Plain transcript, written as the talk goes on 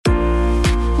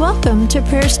Welcome to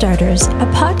Prayer Starters,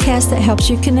 a podcast that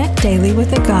helps you connect daily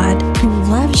with a God who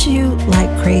loves you like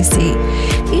crazy.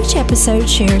 Each episode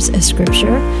shares a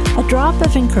scripture, a drop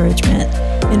of encouragement,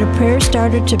 and a prayer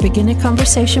starter to begin a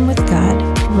conversation with God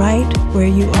right where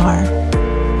you are.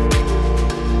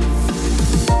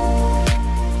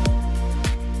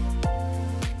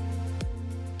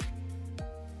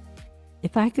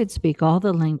 If I could speak all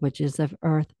the languages of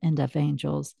earth and of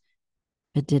angels,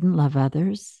 but didn't love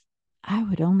others, I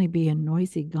would only be a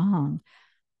noisy gong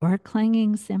or a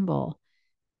clanging cymbal.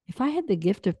 If I had the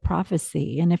gift of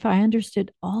prophecy, and if I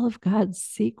understood all of God's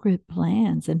secret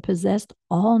plans and possessed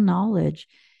all knowledge,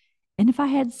 and if I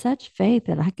had such faith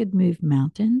that I could move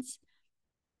mountains,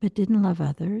 but didn't love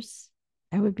others,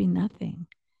 I would be nothing.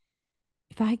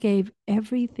 If I gave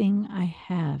everything I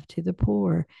have to the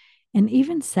poor and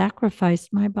even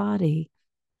sacrificed my body,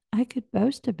 I could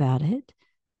boast about it.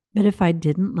 But if I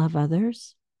didn't love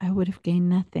others, I would have gained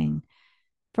nothing.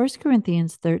 1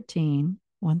 Corinthians 13,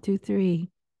 1-3.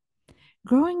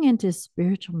 Growing into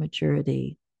spiritual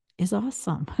maturity is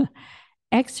awesome.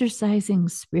 Exercising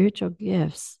spiritual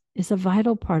gifts is a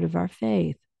vital part of our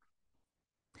faith.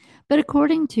 But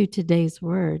according to today's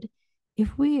word,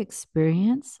 if we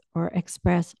experience or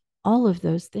express all of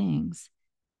those things,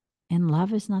 and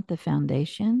love is not the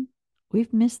foundation,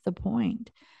 we've missed the point.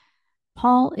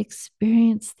 Paul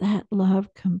experienced that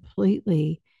love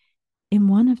completely in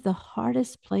one of the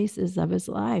hardest places of his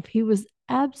life. He was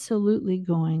absolutely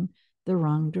going the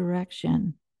wrong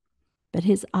direction, but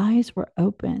his eyes were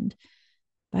opened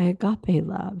by agape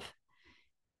love.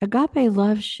 Agape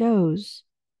love shows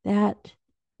that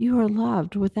you are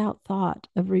loved without thought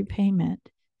of repayment.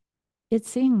 It's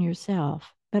seeing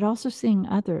yourself, but also seeing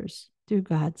others through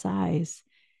God's eyes.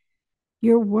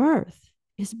 Your worth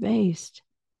is based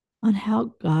on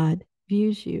how God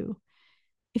views you.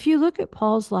 If you look at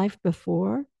Paul's life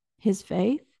before his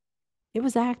faith, it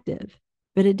was active,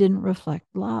 but it didn't reflect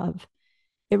love.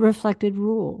 It reflected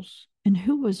rules and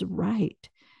who was right.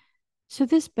 So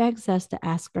this begs us to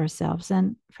ask ourselves,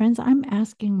 and friends, I'm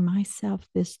asking myself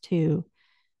this too.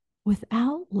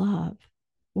 Without love,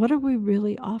 what are we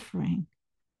really offering?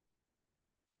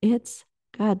 It's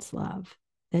God's love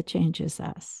that changes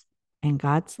us, and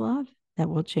God's love that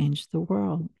will change the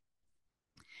world.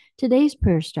 Today's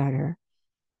prayer starter: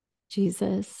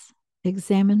 Jesus,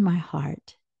 examine my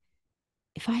heart.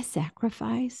 If I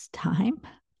sacrifice time,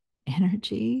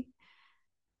 energy,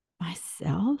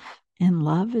 myself, and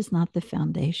love is not the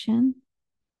foundation,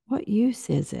 what use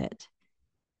is it?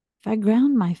 If I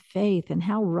ground my faith in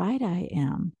how right I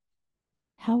am,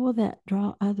 how will that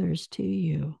draw others to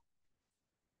you?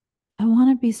 I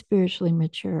want to be spiritually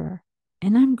mature,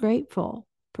 and I'm grateful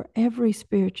for every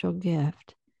spiritual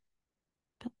gift.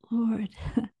 But Lord,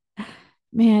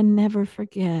 may I never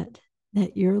forget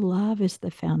that your love is the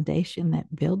foundation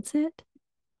that builds it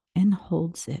and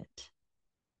holds it.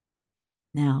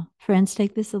 Now, friends,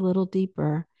 take this a little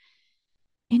deeper.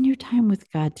 In your time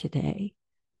with God today,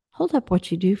 hold up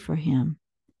what you do for him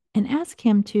and ask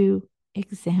him to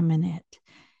examine it.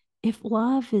 If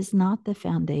love is not the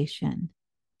foundation,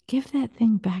 give that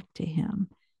thing back to him,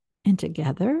 and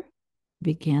together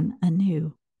begin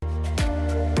anew.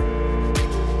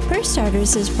 Prayer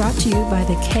Starters is brought to you by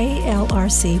the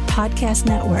KLRC Podcast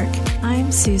Network. I'm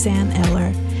Suzanne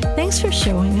Eller. Thanks for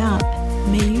showing up.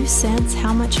 May you sense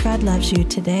how much God loves you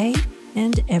today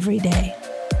and every day.